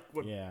he's like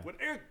what Yeah.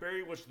 Eric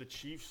Berry was to the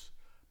Chiefs,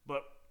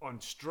 but on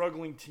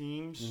struggling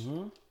teams.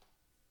 Mm-hmm.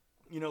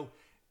 You know,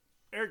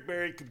 Eric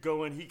Berry could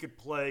go in. He could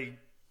play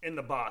in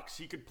the box.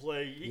 He could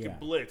play. He could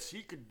blitz.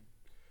 He could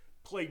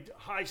play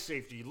high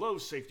safety, low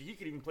safety. He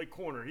could even play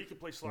corner. He could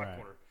play slot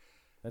corner.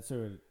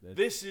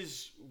 This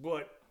is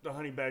what the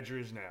Honey Badger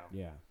is now.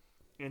 Yeah.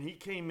 And he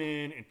came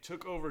in and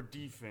took over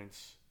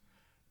defense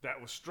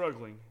that was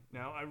struggling.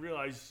 Now, I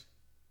realize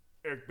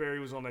Eric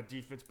Berry was on that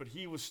defense, but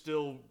he was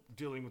still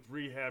dealing with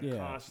rehab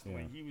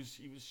constantly. Yeah.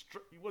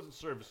 He wasn't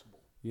serviceable.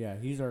 Yeah,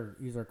 he's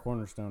our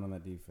cornerstone on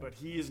that defense. But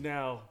he is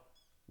now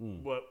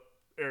what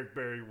Eric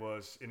Berry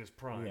was in his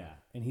prime. Yeah,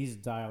 and he's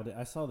dialed it.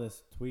 I saw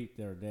this tweet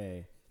the other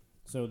day.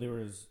 So there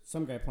was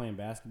some guy playing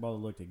basketball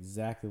that looked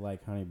exactly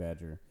like Honey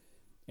Badger.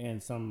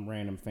 And some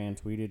random fan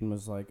tweeted and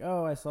was like,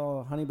 oh, I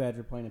saw Honey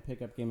Badger playing a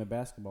pickup game of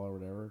basketball or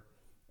whatever.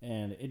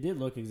 And it did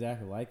look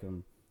exactly like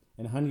him.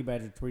 And Honey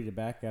Badger tweeted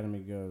back at him. He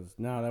goes,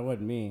 no, that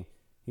wasn't me.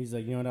 He's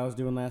like, you know what I was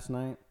doing last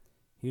night?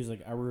 He was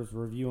like, I was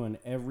reviewing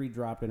every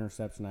dropped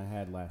interception I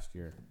had last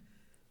year.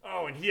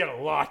 Oh, and he had a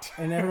lot.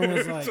 And everyone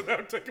was like, so that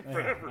would take him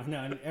forever. I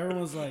know. And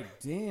everyone was like,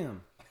 damn. And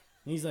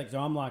he's like, so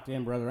I'm locked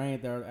in, brother. I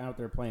ain't out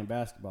there playing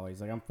basketball.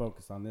 He's like, I'm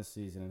focused on this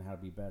season and how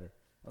to be better.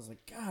 I was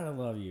like, God, I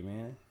love you,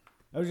 man.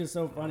 That was just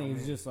so funny. He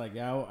was just like,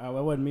 yeah, I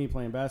wasn't me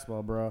playing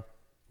basketball, bro.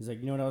 He's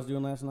like, you know what I was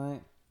doing last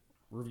night?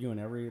 Reviewing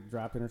every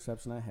dropped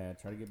interception I had,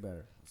 try to get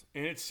better.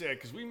 And it's sad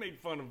because we made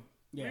fun of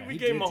Yeah, we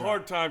gave him a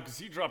hard time because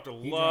he dropped a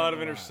lot of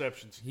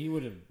interceptions. He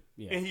would have,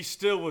 And he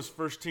still was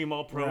first team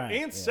All-Pro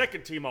and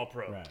second team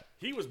All-Pro. Right.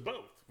 He was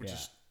both, which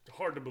is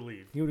hard to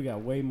believe. He would have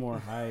got way more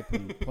hype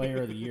and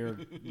Player of the Year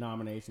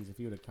nominations if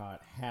he would have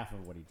caught half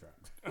of what he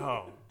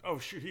dropped. Oh,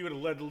 shoot. He would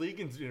have led the league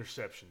in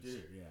interceptions.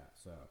 Dude, yeah,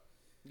 so.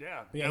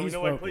 Yeah. Yeah, now we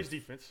know why he plays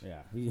defense.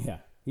 Yeah,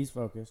 he's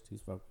focused.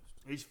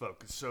 He's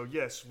focused. So,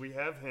 yes, we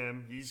have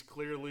him. He's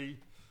clearly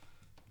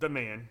the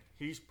man.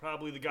 He's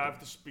probably the guy with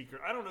the speaker.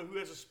 I don't know who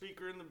has a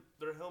speaker in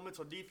their helmets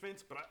on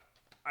defense, but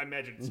I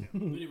imagine it's him.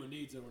 If anyone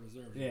needs it or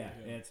deserves it. Yeah,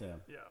 it's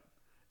him. Yeah.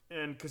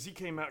 And because he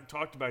came out and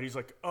talked about it, he's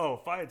like, oh,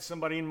 if I had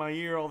somebody in my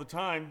ear all the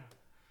time,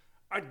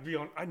 I'd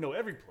know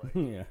every play.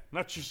 Yeah.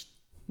 Not just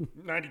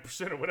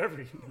 90% or whatever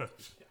he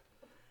knows.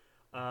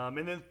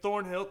 And then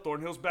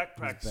Thornhill's back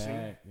practicing. He's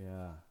back,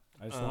 yeah.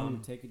 I just want him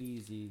to take it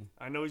easy.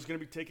 I know he's going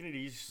to be taking it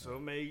easy, so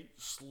it may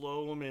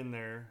slow him in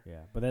there.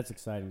 Yeah, but that's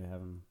exciting to have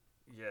him.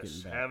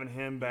 Yes, having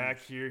him back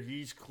here,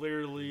 he's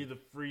clearly the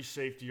free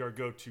safety, our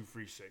go-to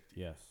free safety.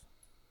 Yes.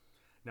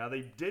 Now,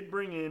 they did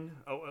bring in,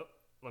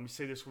 let me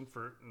say this one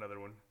for another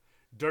one,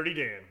 Dirty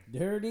Dan.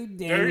 Dirty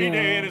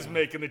Dan is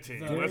making the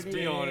team. Let's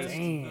be honest. The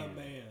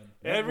man.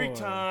 Every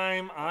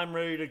time I'm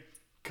ready to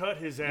cut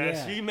his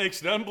ass, he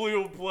makes an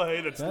unbelievable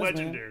play that's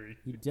legendary. Man.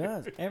 He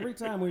does. Every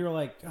time we were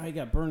like, oh, he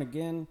got burned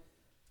again.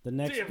 The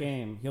next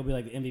game, he'll be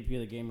like the MVP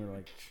of the game. We were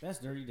like, that's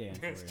Dirty Dan.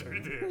 That's Dirty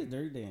Dan.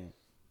 Dirty Dan.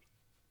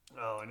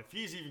 Oh, and if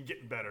he's even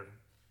getting better,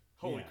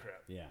 holy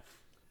crap. Yeah.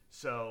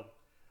 So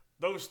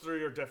those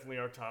three are definitely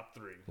our top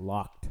three.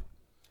 Locked.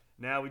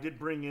 Now, we did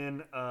bring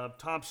in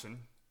Thompson.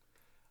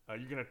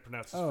 You're going to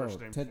pronounce his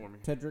first name for me.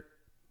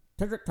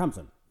 Tedrick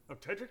Thompson. Oh,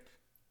 Tedrick?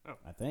 Oh.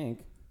 I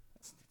think.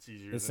 It's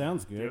easier It than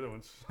sounds the good. other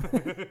ones.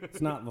 It's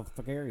not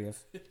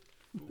vicarious.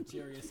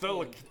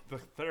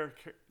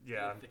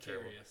 Yeah, I'm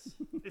terrible.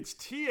 It's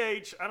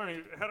TH. I don't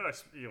even. How did I?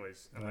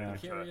 Anyways.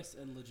 Vicarious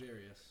and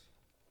Legarious.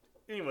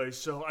 Anyways,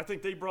 so I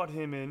think they brought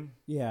him in.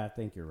 Yeah, I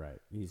think you're right.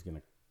 He's going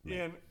to.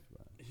 And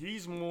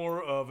he's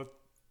more of a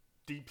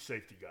deep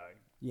safety guy.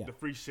 Yeah. The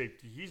free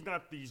safety. He's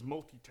not these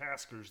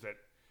multitaskers that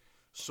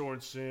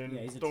Sorensen,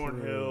 he's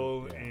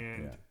Thornhill,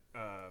 and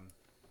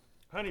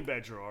Honey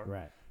Badger are.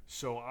 Right.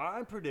 So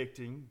I'm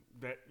predicting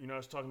that, I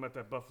was talking about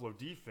that Buffalo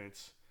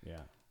defense. Yeah.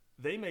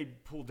 They may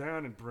pull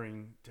down and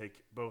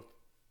take both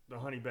the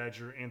Honey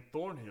Badger and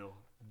Thornhill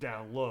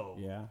down low.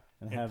 Yeah.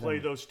 And play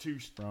those two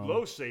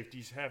low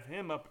safeties, have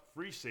him up at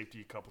free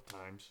safety a couple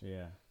times.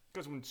 Yeah.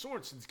 Because when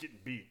Sorensen's getting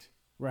beat.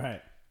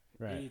 Right.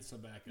 He needs some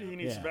backup. He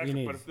needs some backup.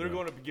 But if they're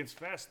going up against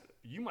fast,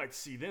 you might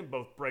see them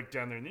both break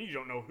down there, and then you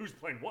don't know who's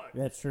playing what.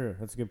 That's true.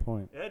 That's a good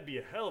point. That'd be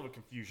a hell of a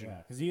confusion. Yeah,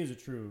 because he's a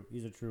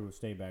true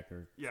stay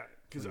backer. Yeah,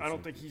 because I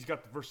don't think he's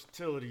got the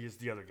versatility as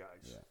the other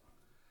guys.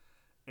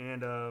 Yeah.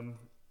 And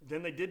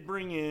then they did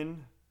bring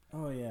in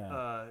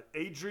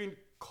Adrian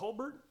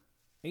Colbert.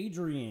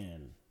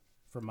 Adrian.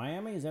 From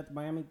Miami? Is that the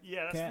Miami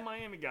Yeah, that's the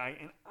Miami guy,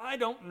 and I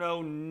don't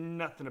know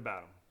nothing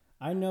about him.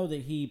 I know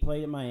that he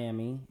played at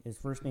Miami. His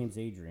first name's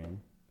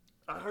Adrian.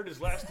 I heard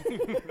his last name.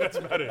 That's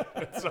about it.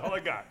 That's all I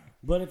got.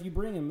 But if you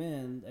bring him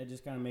in, it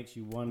just kind of makes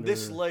you wonder.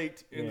 This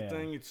late in the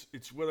thing,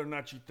 it's whether or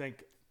not you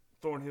think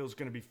Thornhill's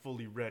going to be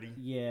fully ready.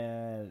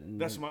 Yeah.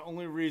 That's my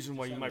only reason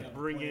why you might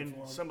bring in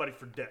somebody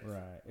for depth.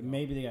 Right. And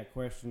maybe they got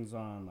questions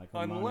on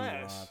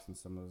Rots and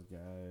some of those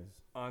guys.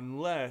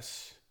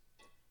 Unless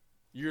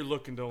you're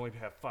looking to only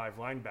have 5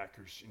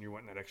 linebackers and you're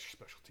wanting that extra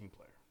special team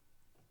player.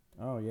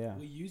 Oh, yeah.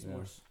 We use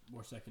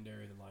more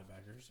secondary than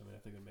linebackers. I mean, I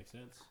think that makes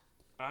sense.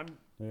 I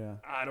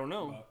don't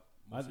know.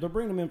 They're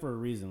bringing them in for a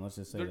reason. Let's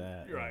just say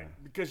that. You're right.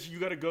 Because you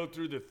got to go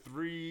through the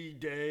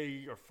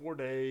 3-day or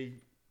 4-day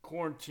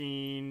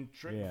quarantine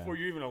before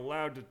you're even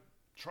allowed to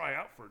try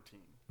out for a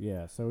team.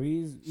 Yeah, so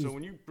he's so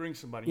when you bring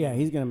somebody, yeah,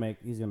 he's gonna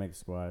make the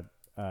squad.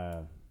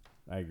 I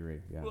agree.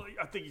 Yeah. Well,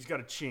 I think he's got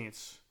a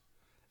chance.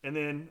 And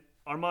then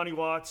Armani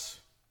Watts,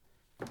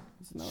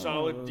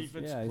 solid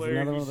defensive player.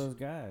 He's another one of those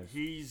guys.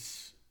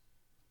 He's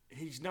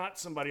not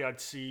somebody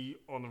I'd see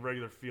on the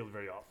regular field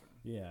very often.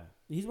 Yeah,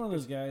 he's one of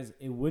those guys.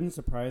 It wouldn't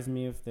surprise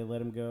me if they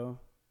let him go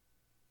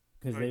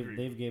because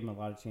they've gave him a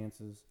lot of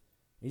chances.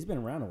 He's been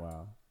around a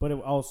while, but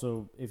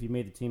also if he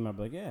made the team, I'd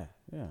be like, yeah.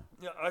 Yeah,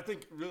 I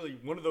think really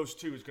one of those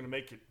two is going to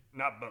make it,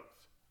 not both.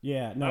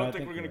 Yeah, no, I don't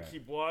think we're going to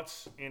keep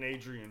Watts and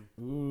Adrian.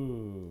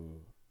 Ooh,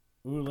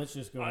 let's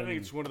just go. I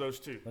think it's one of those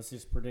two. Let's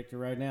just predict it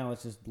right now.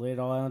 Let's just lay it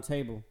all out on the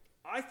table.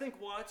 I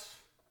think Watts,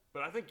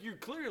 but I think you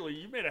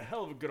made a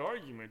hell of a good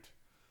argument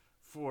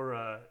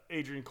for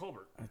Adrian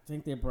Colbert. I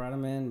think they brought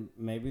him in.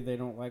 Maybe they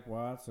don't like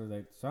Watts or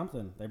they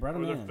brought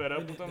him in. Or they're fed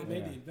up with him. They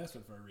made the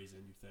investment for a reason,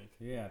 you think?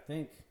 Yeah, I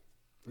think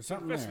there's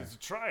something there. It's a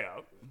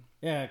tryout.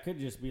 Yeah, it could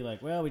just be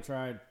like, well, we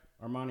tried.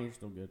 Armani, you're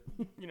still good.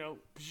 Because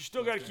you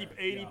still got to keep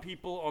 80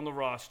 people on the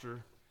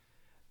roster,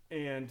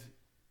 and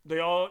they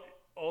all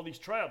these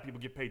tryout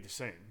people get paid the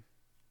same.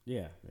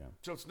 Yeah.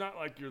 So it's not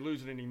like you're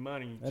losing any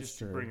money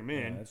to bring them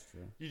in. Yeah, that's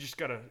true. You just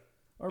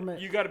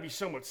gotta be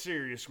somewhat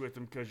serious with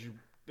them because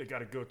they got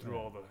to go through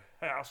all the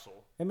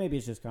hassle. And maybe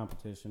it's just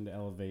competition to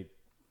elevate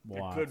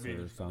Watts it could be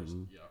or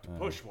something. to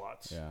push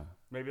Watts. Yeah.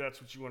 Maybe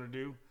that's what you want to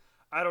do.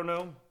 I don't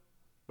know,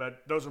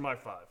 but those are my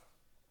 5.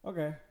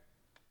 Okay.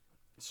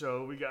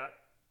 So we got.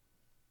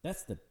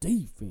 That's the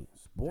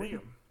defense, boy. Damn.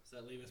 Does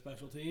that leave us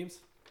special teams?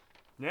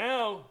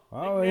 Now.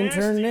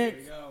 Intern Nick.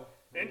 There you go.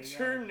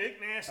 Intern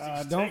Nick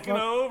Nasty's Don't taking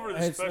over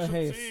the special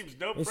hey, teams.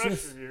 No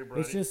pressure here,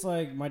 buddy. It's just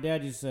like my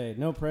dad used to say,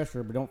 no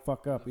pressure, but don't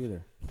fuck up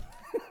either.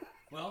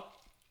 Well,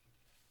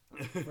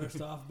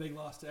 first off, big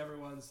loss to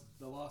everyone's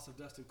the loss of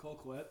Dustin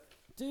Colquitt.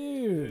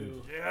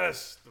 Dude.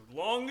 Yes, the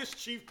longest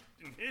chief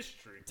in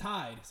history.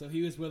 Tied. So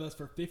he was with us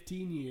for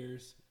 15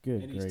 years.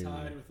 Good and he's gravy.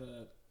 tied with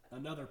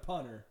another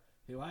punter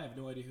who I have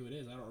no idea who it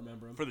is. I don't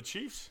remember him. For the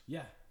Chiefs?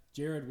 Yeah.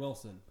 Jared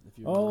Wilson. If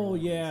you Oh,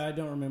 yeah, I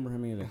don't remember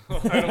him either.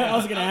 I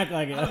was going to act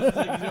like it.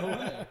 no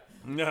way.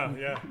 No,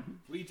 yeah.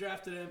 We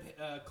drafted him,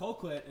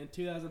 Colquitt, in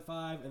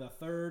 2005 in the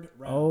 3rd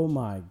round. Oh,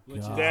 my Which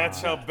is- God.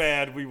 That's how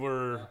bad we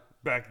were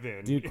back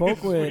then. Dude, We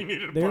Colquitt,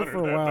 needed a there punter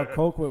for a that while, bad.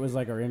 Colquitt was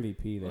like our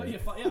MVP there. Oh, yeah.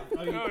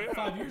 yeah.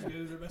 5 years ago,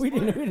 he was our best We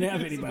player. didn't have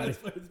He was the anybody.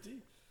 best player of the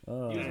team. He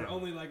was our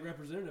only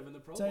representative in the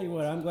Pro Bowl. Tell you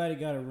what, I'm glad he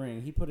got a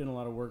ring. He put in a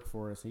lot of work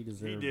for us. He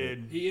deserved He it.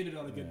 did. He ended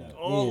on a good note.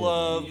 All Yeah.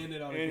 love, He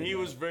ended on a and good he note.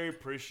 was very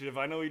appreciative.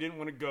 I know he didn't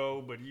want to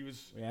go, but he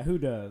was. Yeah, who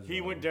does? He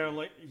though? went down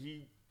like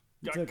he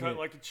got took cut it.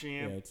 like a Yeah,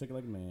 champ. he took it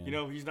like a man.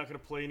 He's not going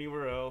to play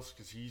anywhere else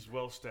because he's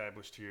well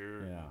established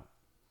here.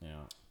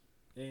 Yeah.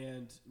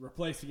 And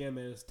replacing him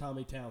is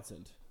Tommy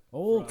Townsend.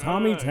 Old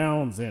Tommy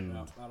Townsend.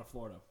 Out of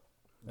Florida.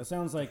 That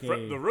sounds like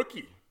The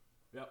rookie.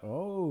 Yep.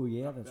 Oh,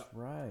 yeah, that's Yep.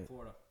 right.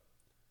 Florida.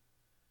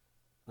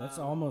 That's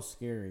almost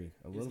scary.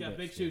 He's got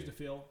big shoes to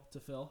fill.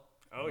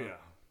 Oh yeah.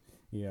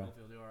 Yeah.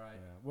 He'll do all right.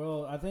 Yeah.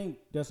 Well, I think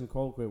Dustin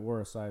Colquitt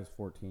wore a size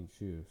 14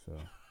 shoe, so.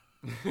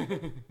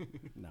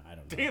 No, I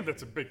don't know. Damn,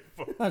 that's a big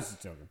foot. I was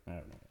just joking. I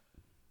don't know.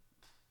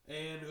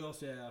 And who else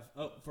do you have?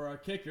 Oh, for our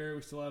kicker,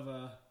 we still have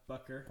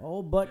Bucker.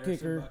 Old butt Harrison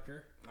kicker.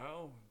 Bucker.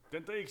 Oh,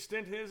 didn't they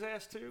extend his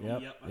ass too?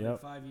 Yep. I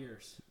think 5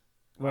 years.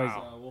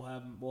 Wow. So we'll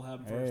have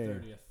him for his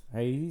 30th.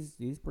 Hey,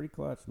 he's pretty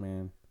clutch,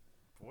 man.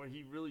 Boy,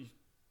 he's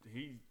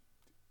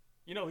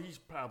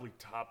probably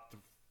top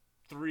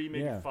 3,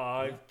 maybe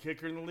 5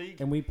 kicker in the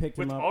league. And we picked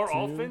With him up our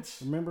too.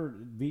 offense? Remember,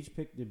 did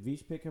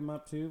Veach pick him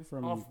up too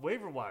from Off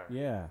waiver wire.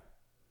 Yeah.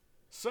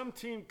 Some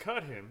team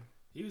cut him.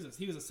 He was a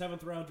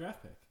 7th round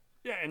draft pick.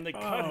 Yeah, and they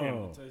cut him.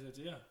 Oh. So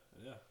yeah.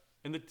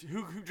 And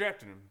who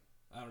drafted him?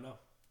 I don't know.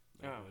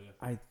 I have no idea.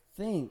 I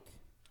think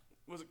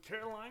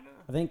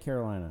Carolina?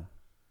 Carolina.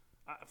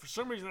 For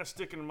some reason, that's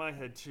sticking in my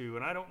head too,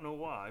 and I don't know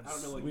why. I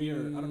don't know what year. I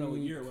don't know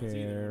what year it was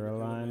either.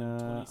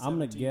 Carolina. I'm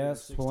gonna 2017 or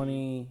guess 16.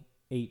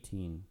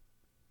 2018.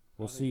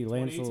 We'll I think see.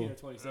 Lance 2018 or will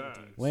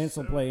 2017. Lance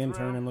will play 7th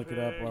intern and round look it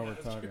up pick. while we're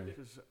talking.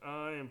 Because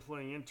I am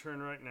playing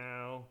intern right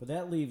now. But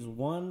that leaves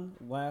one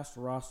last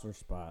roster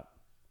spot.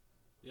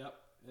 Yep.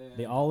 And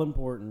The all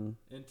important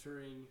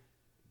entering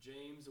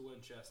James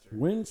Winchester.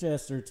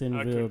 Winchestertonville.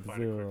 I couldn't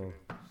find it quick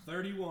enough.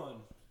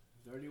 31.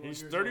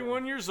 He's years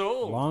 31 years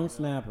old. Long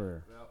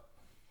snapper. Yep.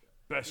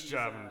 Best He's,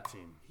 job in the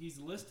team. He's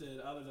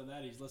listed, other than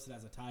that, he's listed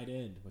as a tight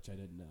end, which I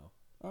didn't know.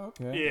 Oh,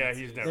 okay. Yeah,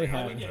 he's never They gonna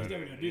have do him. Yeah, he's that.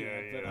 never going to do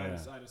that, but yeah.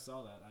 I just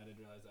saw that. I didn't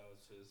realize that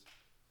was his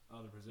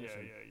other Yeah,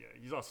 position. yeah.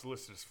 He's also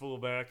listed as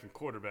fullback and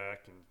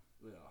quarterback. And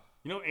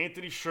Yeah.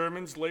 Anthony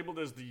Sherman's labeled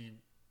as the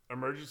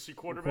emergency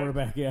quarterback.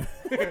 Quarterback, yeah.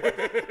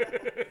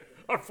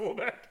 Our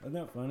fullback. Isn't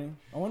that funny?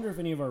 I wonder if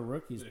any of our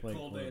rookies Is it play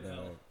cold day in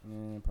quarterback.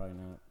 hell? Probably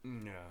not.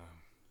 No.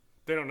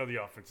 They don't know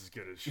the offense as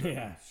good as Sherman.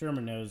 Yeah,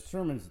 Sherman knows.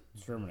 Sherman's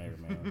Shermanator,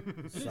 man.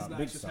 It is Big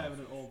nice just sauce. having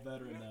an old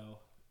veteran, though,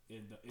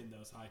 in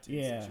those high tension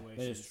Yeah, situations.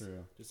 that is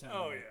true. Just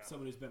having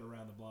somebody who's been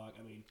around the block.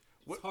 I mean,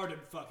 it's hard to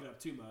fuck it up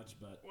too much,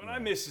 but What I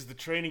miss is the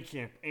training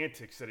camp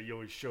antics that he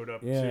always showed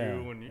up Yeah,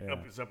 to when he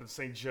was up in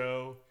St.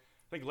 Joe.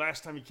 think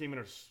last time he came in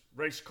a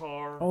race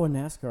car. Oh, a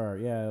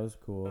NASCAR. Yeah, it was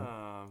cool.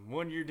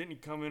 One year, didn't he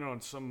come in on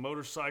some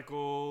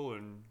motorcycle?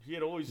 And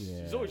he's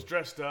always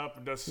dressed up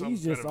and does some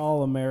He's just kind of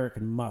all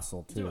American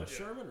muscle Is it too. a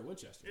Sherman or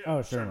Winchester? Yeah,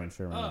 Oh, Sherman.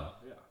 Oh,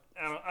 yeah.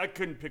 I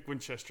couldn't pick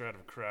Winchester out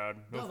of a crowd.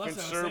 No that's offense,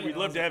 what I was sir. saying. We'd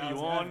love to have you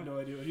I have on. no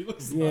idea what he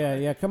looks Yeah,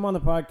 like. yeah. Come on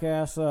the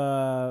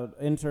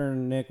podcast.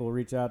 Intern Nick will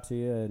reach out to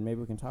you, and maybe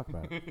we can talk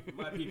about it.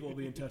 My people will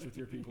be in touch with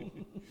your people.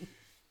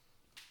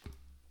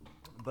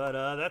 But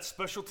that's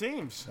special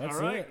teams. That's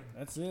all right. it.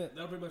 That's it.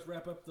 That'll pretty much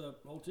wrap up the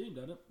whole team,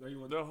 doesn't it? Or you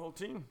want The whole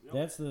team.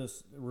 That's the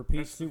repeat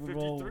That's the Super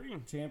Bowl 53.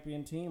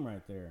 champion team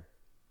right there.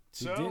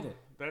 We So did it.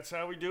 that's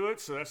how we do it.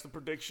 So that's the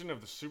prediction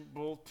of the Super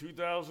Bowl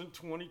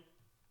 2020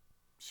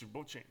 Super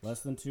Bowl champs.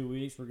 Less than 2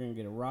 weeks, we're gonna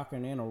get a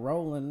rocking and a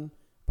rolling.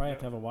 Probably have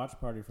to have a watch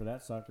party for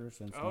that sucker.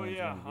 Since Oh no one's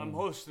yeah, gonna I'm go.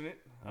 hosting it.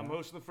 I'm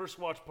hosting the first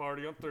watch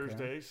party on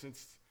Thursday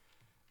since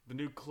the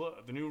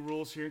new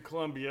rules here in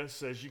Columbia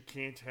says you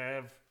can't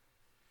have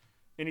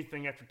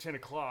anything after 10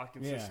 o'clock,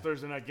 and since Yeah.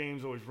 Thursday night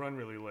games always run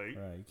really late.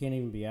 Right, you can't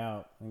even be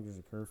out. I think there's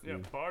a curfew. Yeah,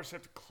 bars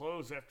have to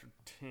close after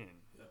 10.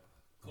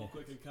 Cole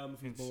Quick can come if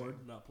he's Insane.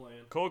 bored, not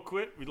playing. Cole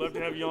quit. We'd love to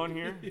have you on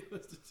here.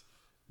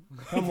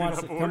 Come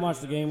watch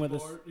the game with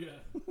us. Bored, yeah.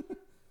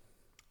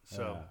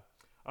 So,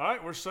 all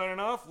right, we're signing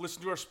off.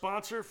 Listen to our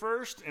sponsor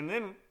first, and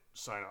then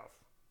sign off.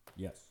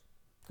 Yes.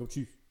 Go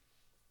Chiefs.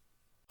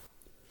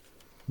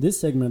 This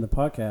segment of the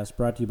podcast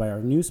brought to you by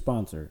our new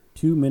sponsor,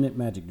 2 Minute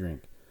Magic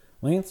Drink.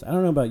 Lance, I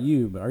don't know about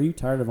you, but are you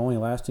tired of only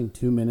lasting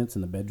 2 minutes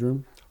in the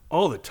bedroom?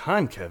 All the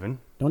time, Kevin.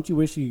 Don't you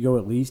wish you could go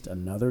at least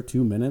another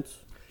 2 minutes?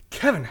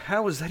 Kevin,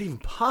 how is that even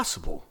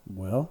possible?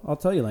 Well, I'll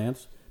tell you,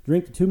 Lance.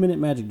 Drink the 2 Minute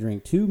Magic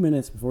Drink 2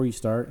 minutes before you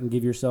start and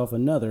give yourself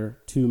another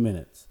 2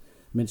 minutes.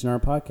 Mention our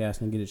podcast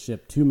and get it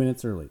shipped 2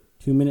 minutes early.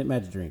 2 Minute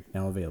Magic Drink,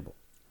 now available.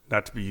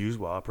 Not to be used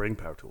while operating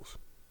power tools.